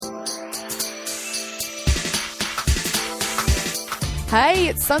Hey,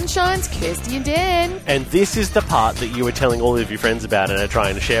 it's Sunshine's Kirsty and Dan. And this is the part that you were telling all of your friends about and are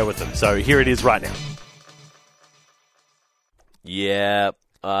trying to share with them. So here it is right now. Yep,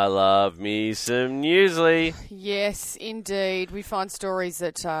 I love me some NEWSLI. Yes, indeed. We find stories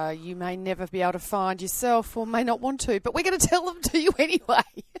that you may never be able to find yourself or may not want to, but we're going to tell them to you anyway.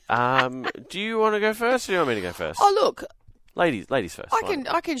 Do you want to go first or do you want me to go first? Oh, look. Ladies first.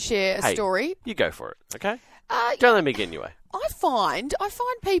 I can share a story. You go for it, okay? Don't let me get in your way. I find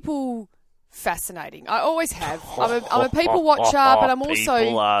people fascinating. I always have. I'm a people watcher, but I'm also...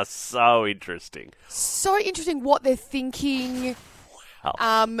 People are so interesting. So interesting what they're thinking,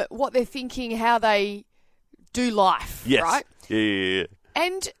 Wow. what they're thinking, how they do life, Yes. right? Yeah.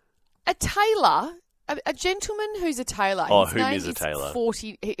 And a tailor, a gentleman who's a tailor. Oh, his whom name is a tailor?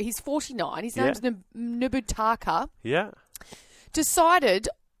 He's 49. His name's Nubutaka. Yeah. Decided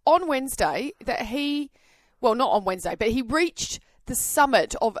on Wednesday that well, not on Wednesday, but he reached the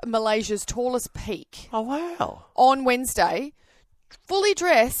summit of Malaysia's tallest peak. Oh, wow. On Wednesday, fully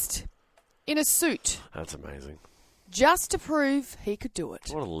dressed in a suit. That's amazing. Just to prove he could do it.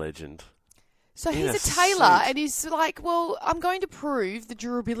 What a legend. So In he's a a tailor, suit. and he's like, well, I'm going to prove the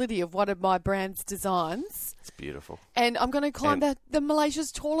durability of one of my brand's designs, It's beautiful. and I'm going to climb the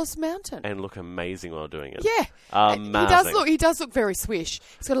Malaysia's tallest mountain. And look amazing while doing it. Yeah. Amazing. He does look very swish.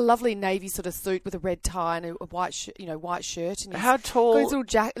 He's got a lovely navy sort of suit with a red tie and a white shirt, and he's How tall? got his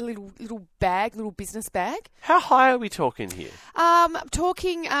little bag, little business bag. How high are we talking here? I'm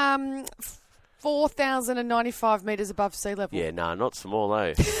talking 4,095 metres above sea level. Yeah, not small,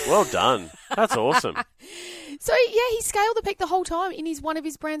 eh? Well done. That's awesome. So yeah, he scaled the peak the whole time in one of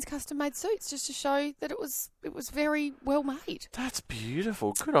his brand's custom-made suits, just to show that it was very well made. That's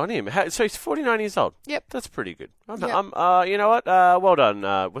beautiful. Good on him. So he's 49 years old. Yep. That's pretty good. Yep. You know what? Well done.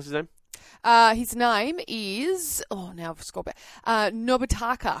 What's his name? His name is now I've scrolled back.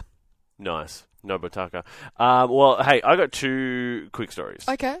 Nobutaka. Nice. Nobutaka. Well, hey, I got two quick stories.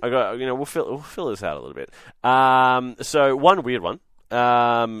 Okay. We'll fill this out a little bit. So one weird one. Do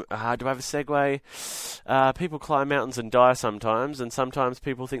I have a segue? People climb mountains and die sometimes, and sometimes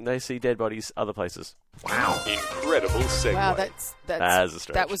people think they see dead bodies other places. Wow. Incredible segue. Wow, That's a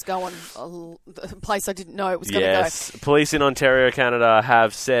stretch. that was going a place I didn't know it was going to Yes. Police in Ontario, Canada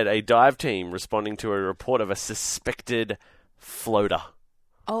have said a dive team responding to a report of a suspected floater. go.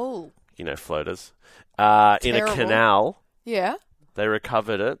 Oh. You know, floaters. In a Terrible. canal. Yeah. They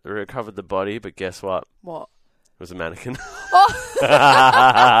recovered it. They recovered the body, but guess what? What? It was a mannequin. Oh.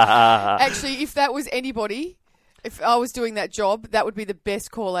 Actually, if that was anybody, if I was doing that job, that would be the best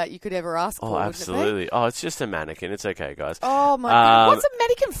call out you could ever ask for. Oh, wouldn't it be? absolutely. Oh, it's just a mannequin. It's okay, guys. Oh my God! What's a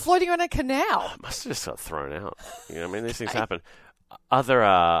mannequin floating around a canal? It must have just got thrown out. You know what I mean? These things happen.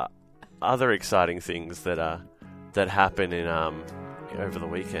 Other exciting things that happen in over the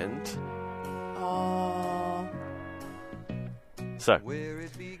weekend. Oh. So,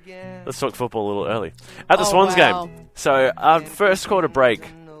 let's talk football a little early. At the Oh, Swans wow. game. So, our first quarter break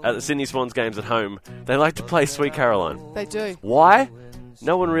at the Sydney Swans games at home, they like to play Sweet Caroline. They do. Why?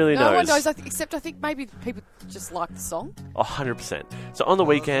 No one really knows. No one knows, except I think maybe people just like the song. 100%. So on the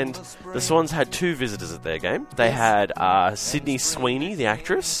weekend, the Swans had two visitors at their game. They Yes. had Sydney Sweeney, the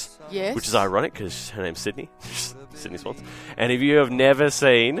actress, Yes. which is ironic because her name's Sydney. Sydney Swans. And if you have never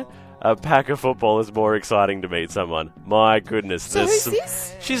seen a pack of football, it's more exciting to meet someone. My goodness. So who's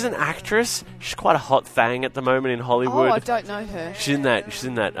this? She's an actress. She's quite a hot thing at the moment in Hollywood. Oh, I don't know her. She's in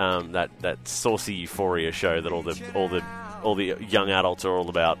that saucy Euphoria show that all the young adults are all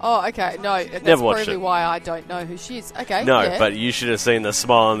about. Oh, okay. No, that's Never watched probably it. why I don't know who she is. Okay. No, yeah. but you should have seen the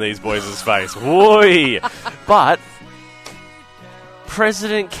smile on these boys' face. Whoi! But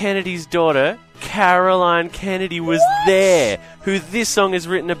President Kennedy's daughter, Caroline Kennedy, was there, who this song is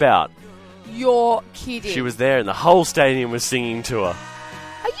written about. You're kidding. She was there and the whole stadium was singing to her.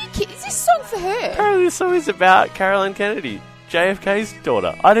 Are you kidding? Is this song for her? Apparently this song is about Caroline Kennedy, JFK's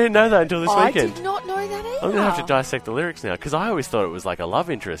daughter. I didn't know that until this weekend. I did not know that either. I'm going to have to dissect the lyrics now, because I always thought it was like a love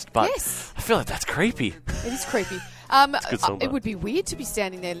interest, but Yes. I feel like that's creepy. It is creepy. a good song, It though. would be weird to be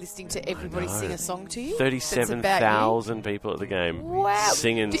standing there listening to everybody sing a song to you. 37,000 people at the game Wow.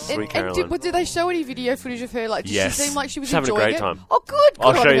 singing Sweet Caroline. And did they show any video footage of her? Like, did Yes. she seem like she was She's having a enjoying great it? time. Oh, good.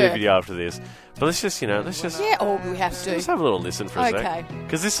 I'll Good show on you the her. video after this. But let's just Yeah, we have to. let's have a little listen for a Okay. sec.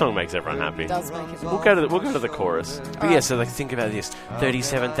 Because this song makes everyone happy. It does make it. We'll go to the chorus. But yeah, so like think about this: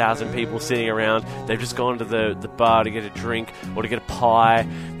 37,000 people sitting around. They've just gone to the bar to get a drink or to get a pie.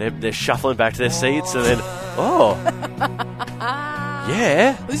 They're shuffling back to their seats, and then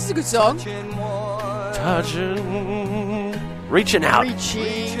yeah, This is a good song. touching, reaching out.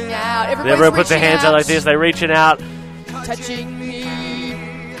 Reaching out. Everyone puts their hands out like this. They're reaching out. Touching me.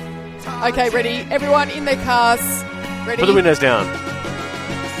 Okay, ready? Everyone in their cars. Ready? Put the windows down.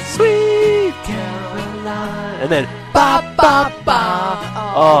 Sweet Caroline. And then, ba, ba, ba.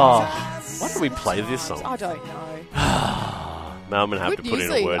 Oh. Why don't we play this song? I don't know. No, I'm going to have to put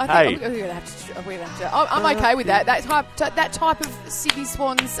in a word. I Hey. think we're gonna have to. I'm okay with that. That type of Sydney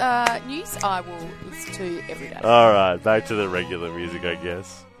Swans news, I will listen to every day. All right, back to the regular music, I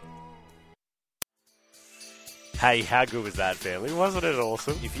guess. Hey, how good was that, family? Wasn't it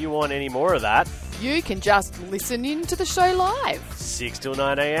awesome? If you want any more of that, You can just listen in to the show live. 6 till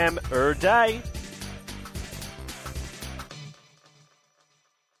 9 a.m. er day.